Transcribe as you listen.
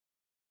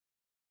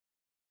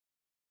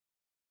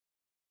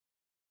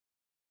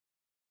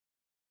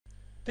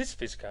This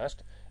PhysCast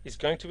is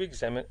going to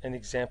examine an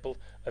example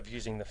of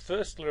using the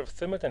first law of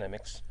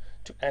thermodynamics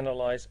to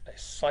analyse a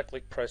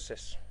cyclic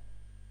process.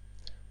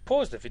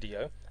 Pause the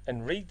video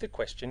and read the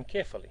question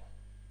carefully.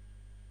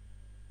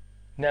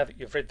 Now that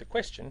you've read the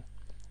question,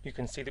 you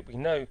can see that we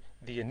know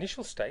the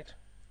initial state,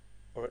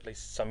 or at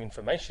least some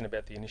information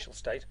about the initial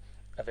state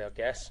of our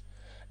gas,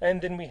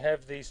 and then we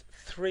have these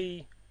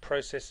three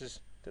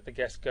processes that the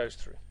gas goes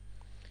through.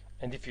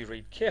 And if you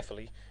read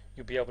carefully,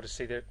 you'll be able to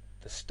see that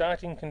the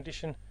starting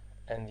condition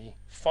and the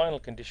final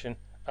condition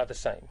are the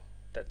same.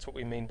 That's what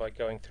we mean by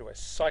going through a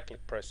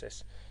cyclic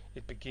process.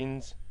 It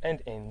begins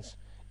and ends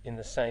in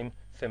the same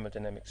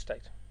thermodynamic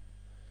state.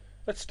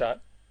 Let's start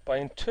by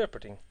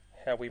interpreting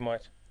how we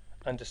might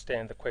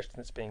understand the question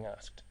that's being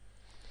asked.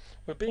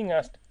 We're being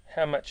asked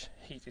how much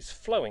heat is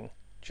flowing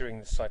during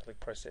the cyclic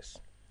process.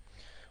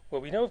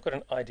 Well, we know we've got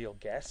an ideal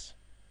gas,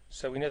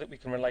 so we know that we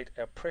can relate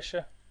our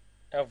pressure,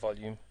 our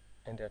volume,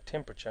 and our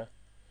temperature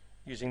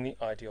using the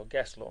ideal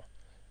gas law,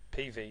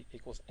 PV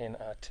equals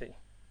nRT.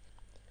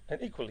 An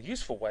equally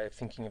useful way of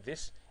thinking of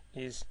this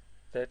is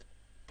that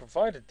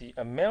provided the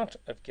amount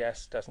of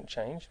gas doesn't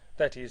change,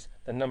 that is,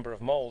 the number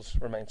of moles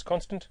remains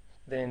constant,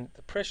 then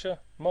the pressure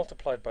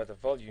multiplied by the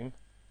volume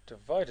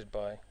divided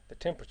by the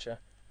temperature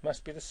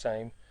must be the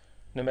same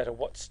no matter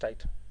what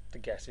state the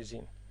gas is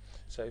in.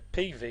 So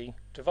PV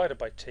divided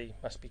by T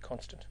must be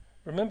constant.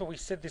 Remember, we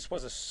said this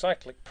was a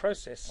cyclic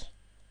process,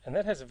 and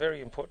that has a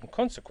very important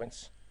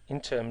consequence in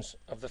terms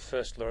of the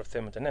first law of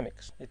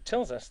thermodynamics. It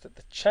tells us that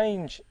the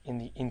change in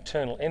the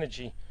internal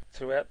energy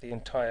throughout the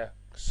entire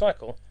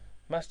cycle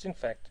must in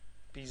fact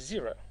be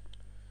zero.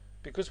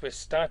 Because we're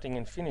starting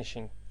and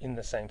finishing in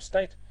the same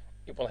state,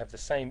 it will have the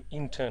same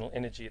internal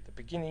energy at the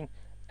beginning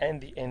and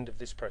the end of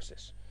this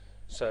process.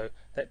 So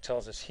that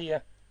tells us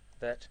here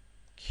that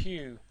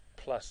Q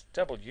plus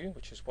W,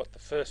 which is what the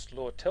first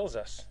law tells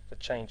us the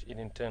change in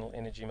internal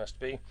energy must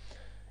be,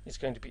 is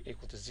going to be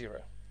equal to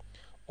zero.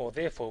 Or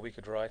therefore we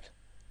could write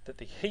that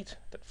the heat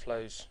that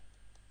flows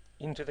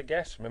into the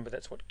gas, remember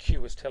that's what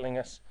Q is telling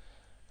us,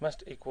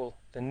 must equal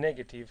the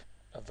negative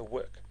of the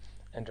work.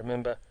 And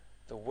remember,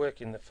 the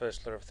work in the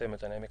first law of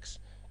thermodynamics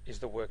is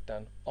the work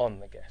done on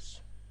the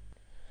gas.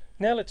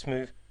 Now let's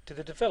move to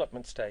the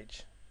development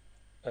stage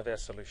of our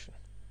solution.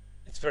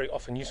 It's very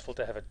often useful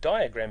to have a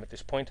diagram at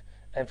this point,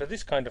 and for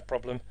this kind of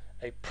problem,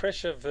 a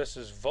pressure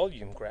versus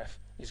volume graph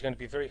is going to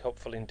be very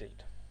helpful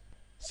indeed.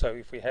 So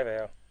if we have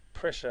our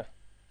pressure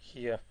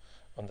here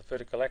on the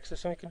vertical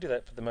axis, and we can do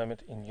that for the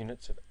moment in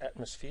units of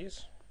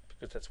atmospheres,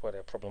 because that's what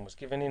our problem was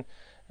given in,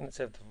 and let's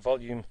have the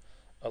volume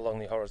along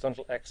the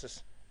horizontal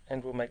axis,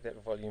 and we'll make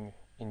that volume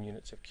in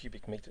units of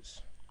cubic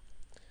meters.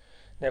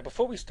 Now,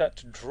 before we start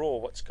to draw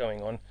what's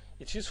going on,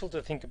 it's useful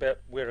to think about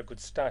where a good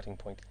starting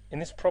point. In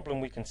this problem,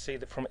 we can see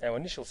that from our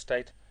initial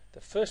state, the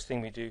first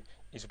thing we do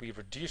is we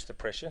reduce the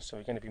pressure, so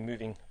we're going to be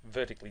moving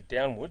vertically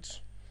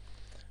downwards.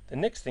 The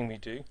next thing we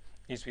do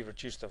is we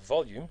reduce the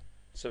volume,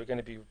 so we're going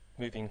to be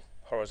moving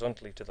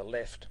horizontally to the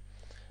left.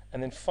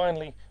 And then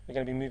finally, we're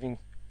going to be moving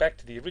back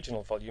to the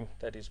original volume,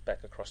 that is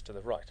back across to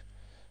the right.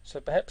 So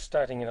perhaps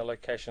starting in a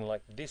location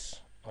like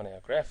this on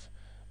our graph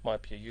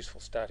might be a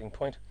useful starting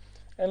point.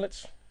 And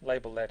let's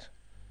label that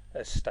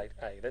as state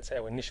A. That's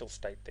our initial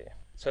state there.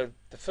 So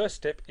the first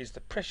step is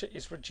the pressure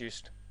is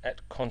reduced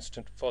at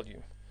constant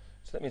volume.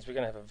 So that means we're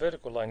going to have a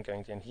vertical line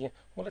going down here.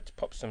 Well, let's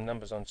pop some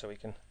numbers on so we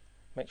can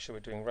make sure we're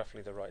doing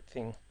roughly the right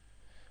thing.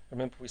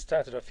 Remember, we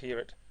started off here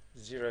at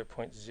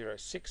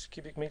 0.06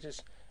 cubic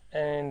meters,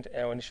 and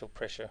our initial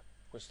pressure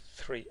was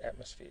 3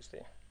 atmospheres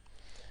there.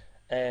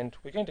 And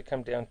we're going to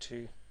come down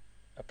to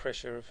a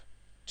pressure of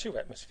 2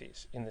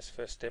 atmospheres. In this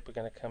first step, we're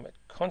going to come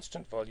at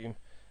constant volume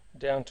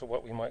down to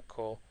what we might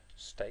call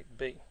state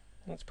B.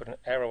 Let's put an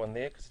arrow on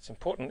there because it's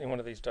important in one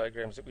of these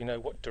diagrams that we know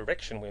what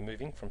direction we're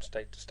moving from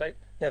state to state.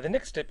 Now the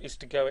next step is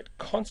to go at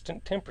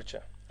constant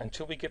temperature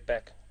until we get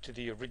back to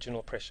the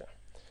original pressure.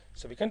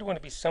 So we're going to want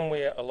to be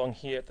somewhere along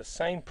here at the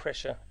same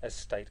pressure as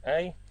state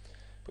A,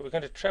 but we're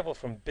going to travel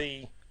from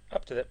B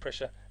up to that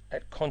pressure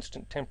at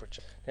constant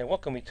temperature. Now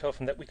what can we tell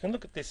from that? We can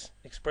look at this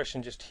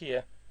expression just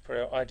here for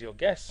our ideal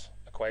gas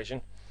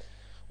equation.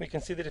 We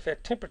can see that if our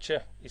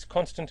temperature is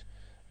constant,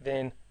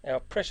 then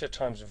our pressure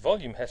times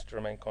volume has to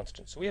remain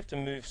constant. So we have to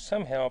move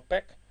somehow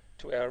back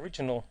to our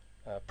original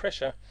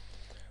pressure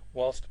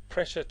whilst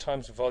pressure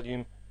times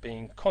volume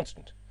being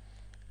constant.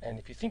 And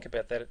if you think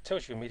about that, it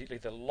tells you immediately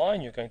the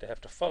line you're going to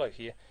have to follow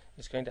here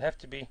is going to have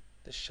to be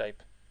the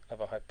shape of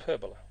a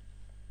hyperbola.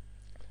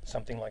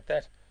 Something like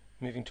that,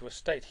 moving to a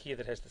state here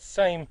that has the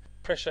same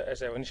pressure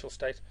as our initial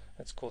state.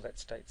 Let's call that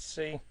state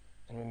C,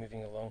 and we're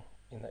moving along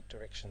in that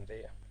direction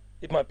there.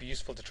 It might be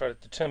useful to try to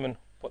determine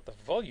what the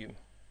volume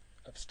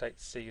of state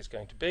C is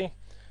going to be.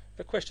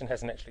 The question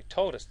hasn't actually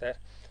told us that,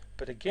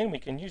 but again we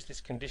can use this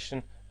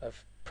condition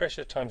of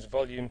pressure times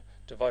volume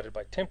divided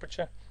by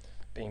temperature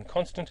being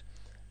constant.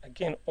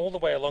 Again, all the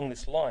way along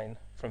this line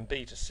from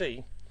B to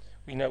C,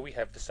 we know we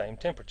have the same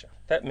temperature.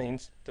 That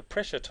means the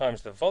pressure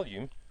times the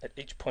volume at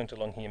each point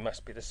along here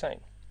must be the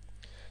same.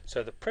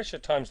 So the pressure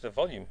times the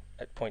volume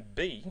at point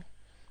B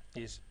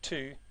is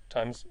 2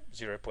 times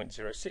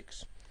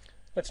 0.06.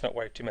 Let's not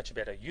worry too much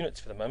about our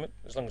units for the moment.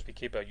 As long as we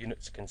keep our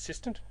units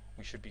consistent,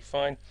 we should be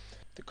fine.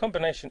 The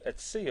combination at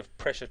C of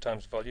pressure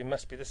times volume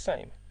must be the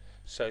same.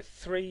 So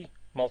 3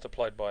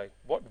 multiplied by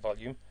watt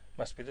volume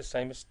must be the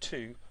same as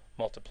 2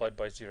 multiplied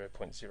by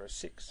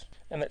 0.06.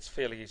 And that's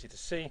fairly easy to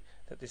see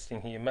that this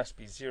thing here must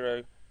be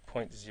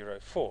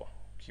 0.04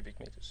 cubic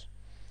meters.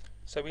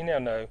 So we now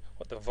know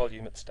what the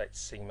volume at state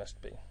C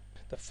must be.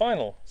 The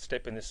final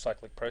step in this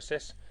cyclic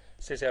process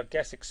says our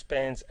gas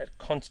expands at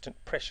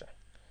constant pressure.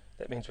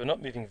 That means we're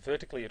not moving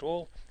vertically at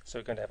all, so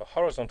we're going to have a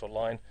horizontal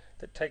line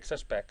that takes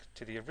us back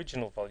to the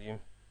original volume,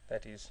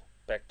 that is,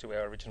 back to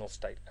our original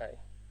state A.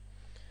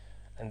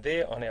 And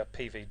there on our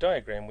PV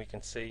diagram we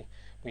can see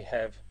we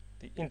have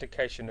the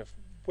indication of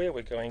where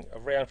we're going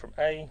around from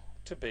A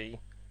to B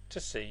to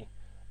C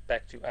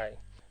back to A.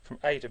 From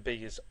A to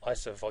B is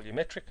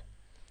isovolumetric,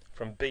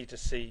 from B to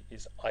C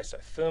is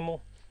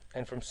isothermal,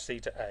 and from C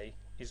to A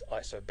is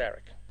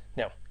isobaric.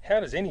 Now, how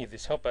does any of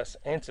this help us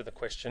answer the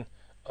question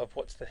of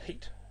what's the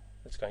heat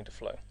that's going to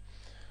flow?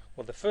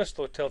 Well, the first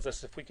law tells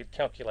us if we could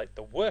calculate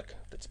the work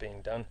that's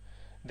being done,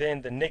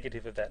 then the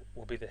negative of that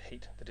will be the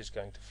heat that is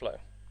going to flow.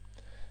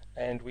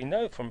 And we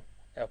know from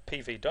our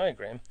PV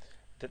diagram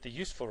that the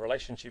useful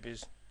relationship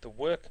is the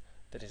work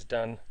that is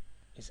done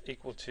is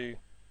equal to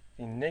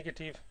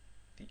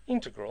the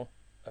integral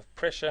of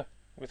pressure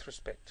with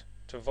respect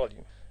to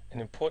volume. And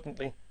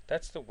importantly,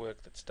 that's the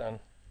work that's done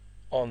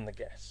on the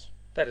gas.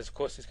 That, of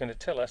course, is going to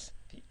tell us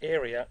the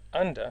area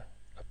under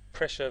a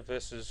pressure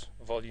versus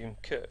volume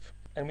curve.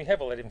 And we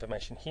have all that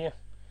information here,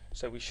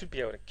 so we should be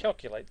able to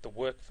calculate the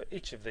work for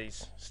each of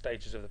these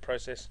stages of the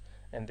process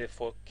and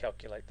therefore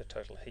calculate the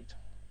total heat.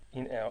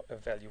 In our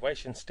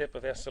evaluation step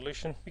of our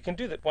solution, we can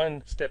do that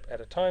one step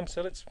at a time,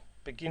 so let's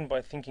begin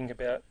by thinking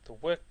about the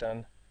work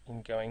done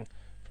in going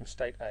from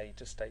state A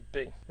to state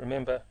B.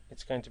 Remember,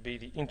 it's going to be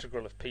the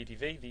integral of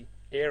PdV, the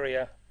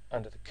area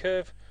under the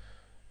curve.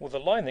 Well, the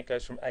line that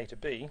goes from A to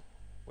B,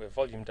 where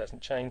volume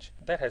doesn't change,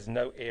 that has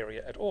no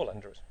area at all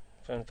under it.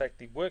 So in fact,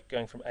 the work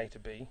going from A to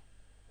B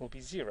will be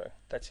 0.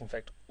 That's in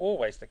fact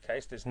always the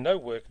case. There's no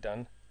work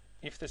done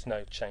if there's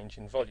no change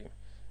in volume.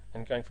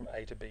 And going from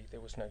A to B,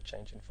 there was no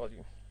change in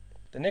volume.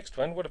 The next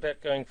one, what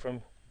about going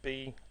from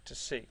B to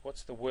C?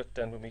 What's the work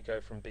done when we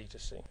go from B to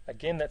C?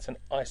 Again, that's an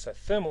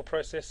isothermal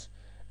process,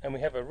 and we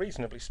have a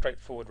reasonably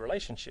straightforward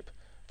relationship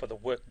for the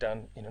work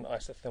done in an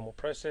isothermal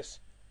process.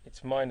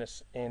 It's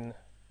minus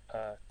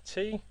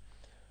nRT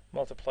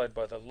multiplied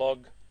by the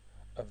log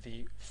of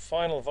the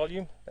final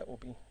volume, that will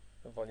be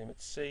the volume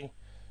at C,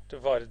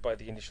 divided by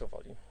the initial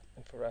volume.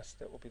 And for us,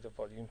 that will be the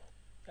volume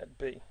at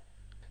B.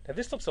 Now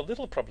this looks a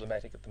little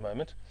problematic at the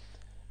moment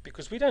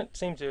because we don't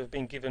seem to have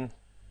been given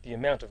the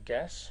amount of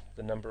gas,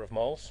 the number of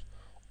moles,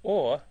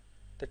 or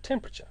the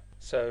temperature.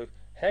 So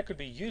how could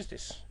we use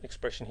this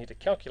expression here to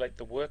calculate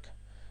the work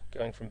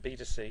going from B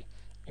to C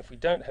if we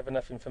don't have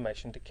enough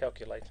information to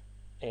calculate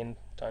N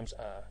times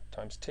R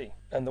times T?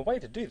 And the way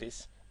to do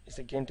this is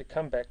again to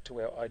come back to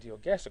our ideal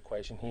gas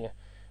equation here,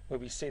 where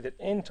we see that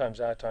N times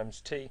R times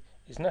T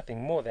is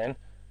nothing more than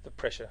the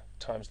pressure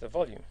times the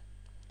volume.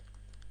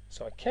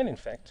 So I can in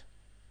fact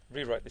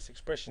rewrite this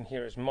expression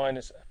here as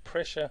minus a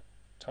pressure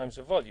times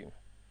a volume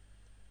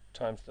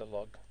times the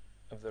log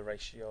of the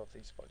ratio of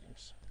these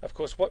volumes. Of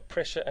course, what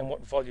pressure and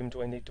what volume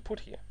do I need to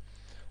put here?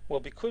 Well,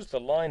 because the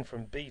line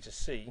from B to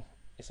C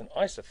is an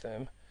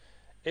isotherm,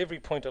 every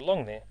point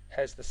along there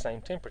has the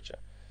same temperature.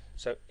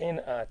 So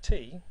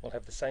nRT will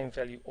have the same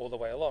value all the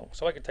way along.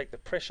 So I could take the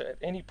pressure at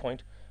any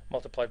point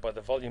multiplied by the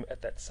volume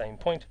at that same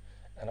point,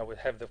 and I would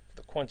have the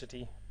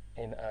quantity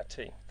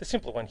nRT. The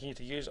simple one here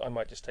to use, I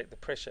might just take the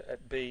pressure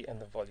at B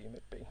and the volume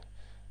at B.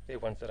 They're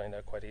ones that I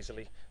know quite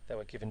easily. They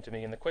were given to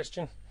me in the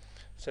question.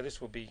 So this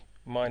will be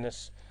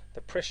minus,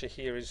 the pressure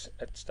here is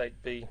at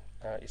state B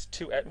is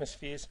 2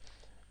 atmospheres,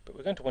 but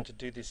we're going to want to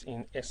do this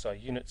in SI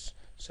units,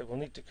 so we'll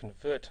need to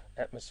convert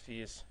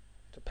atmospheres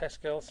to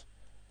pascals,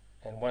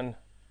 and 1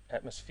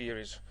 atmosphere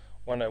is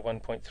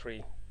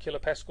 101.3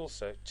 kilopascals,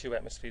 so 2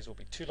 atmospheres will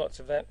be 2 lots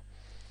of that.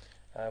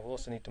 We'll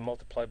also need to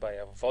multiply by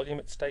our volume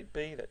at state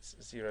B, that's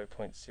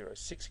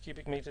 0.06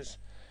 cubic meters,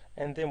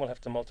 and then we'll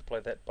have to multiply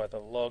that by the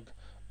log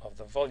of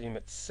the volume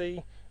at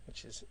C,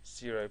 which is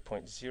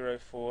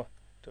 0.04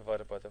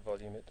 divided by the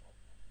volume at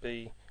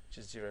B, which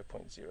is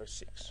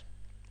 0.06.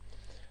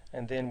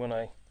 And then when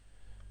I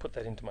put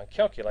that into my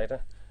calculator,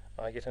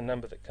 I get a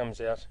number that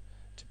comes out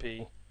to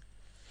be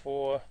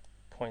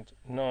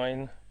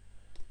 4.9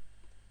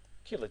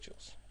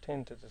 kilojoules,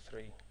 10 to the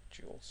 3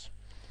 joules.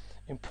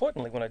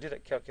 Importantly, when I do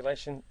that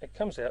calculation, it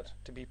comes out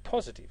to be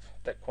positive,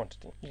 that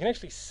quantity. You can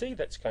actually see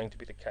that's going to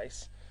be the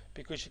case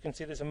because you can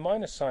see there's a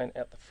minus sign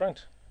out the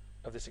front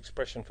of this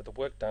expression for the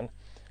work done,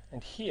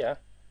 and here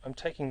I'm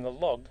taking the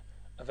log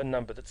of a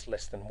number that's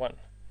less than 1.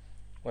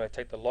 When I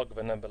take the log of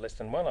a number less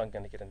than 1, I'm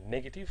going to get a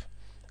negative,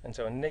 and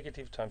so a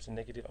negative times a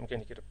negative, I'm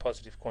going to get a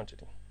positive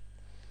quantity.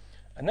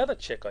 Another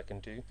check I can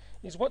do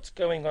is what's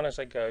going on as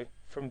I go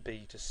from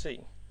B to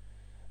C.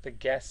 The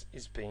gas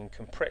is being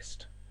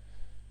compressed.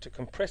 To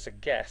compress a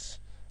gas,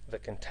 the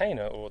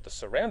container or the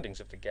surroundings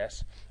of the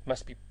gas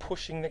must be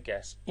pushing the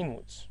gas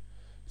inwards.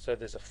 So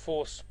there's a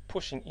force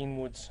pushing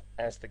inwards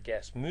as the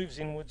gas moves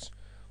inwards.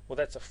 Well,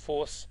 that's a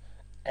force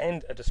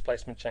and a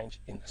displacement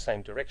change in the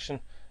same direction,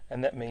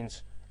 and that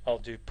means I'll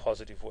do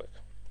positive work.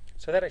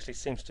 So that actually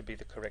seems to be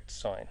the correct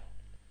sign.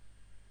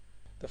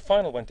 The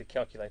final one to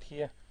calculate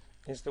here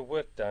is the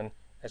work done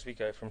as we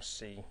go from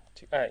C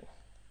to A.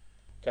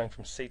 Going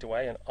from C to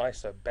A, an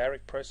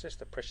isobaric process,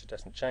 the pressure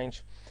doesn't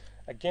change.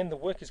 Again, the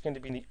work is going to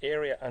be in the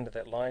area under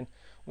that line.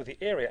 Well, the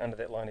area under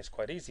that line is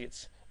quite easy.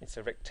 It's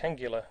a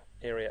rectangular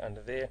area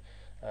under there.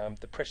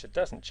 The pressure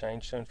doesn't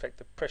change, so in fact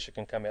the pressure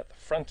can come out the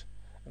front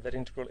of that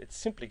integral. It's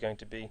simply going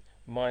to be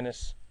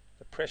minus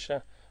the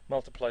pressure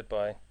multiplied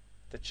by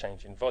the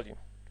change in volume.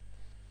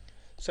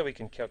 So we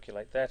can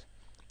calculate that.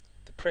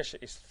 The pressure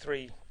is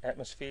 3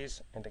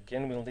 atmospheres, and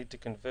again we'll need to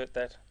convert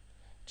that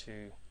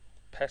to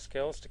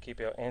pascals to keep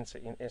our answer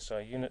in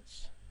SI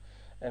units.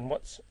 And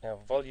what's our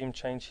volume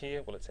change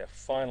here? Well, it's our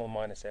final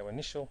minus our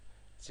initial,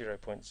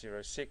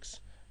 0.06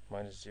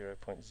 minus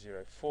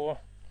 0.04.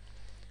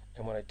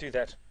 And when I do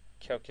that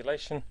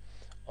calculation,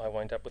 I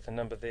wind up with a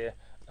number there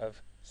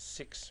of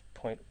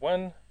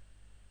 6.1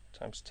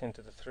 times 10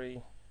 to the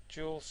 3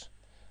 joules,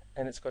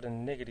 and it's got a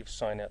negative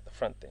sign out the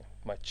front there.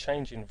 My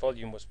change in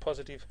volume was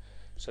positive,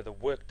 so the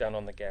work done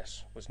on the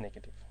gas was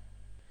negative.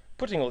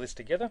 Putting all this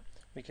together,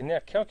 we can now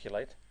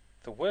calculate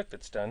the work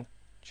that's done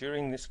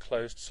during this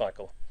closed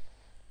cycle.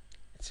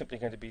 It's simply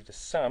going to be the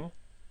sum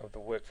of the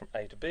work from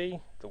A to B,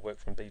 the work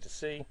from B to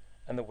C,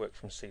 and the work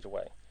from C to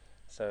A.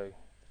 So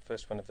the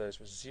first one of those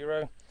was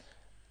 0,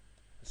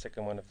 the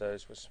second one of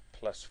those was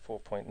plus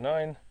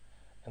 4.9,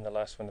 and the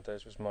last one of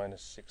those was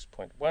minus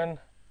 6.1,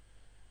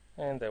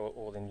 and they were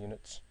all in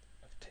units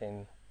of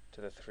 10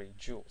 to the 3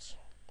 joules.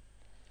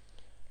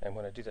 And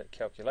when I do that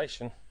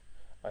calculation,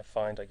 I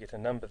find I get a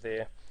number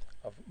there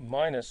of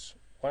minus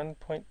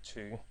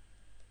 1.2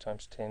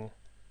 times 10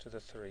 to the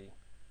 3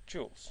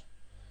 joules.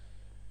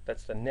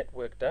 That's the net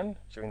work done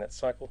during that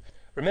cycle.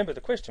 Remember,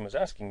 the question was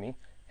asking me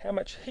how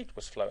much heat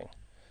was flowing.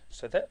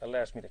 So that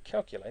allows me to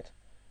calculate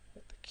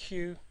that the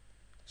Q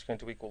is going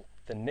to equal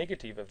the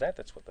negative of that.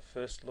 That's what the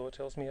first law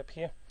tells me up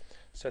here.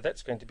 So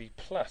that's going to be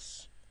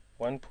plus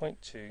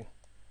 1.2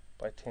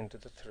 by 10 to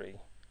the 3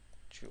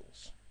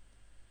 joules.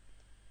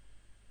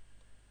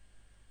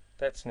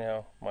 That's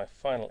now my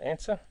final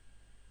answer.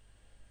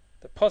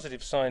 The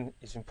positive sign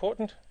is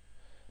important.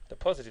 The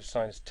positive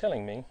sign is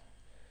telling me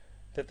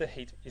that the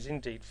heat is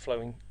indeed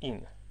flowing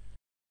in.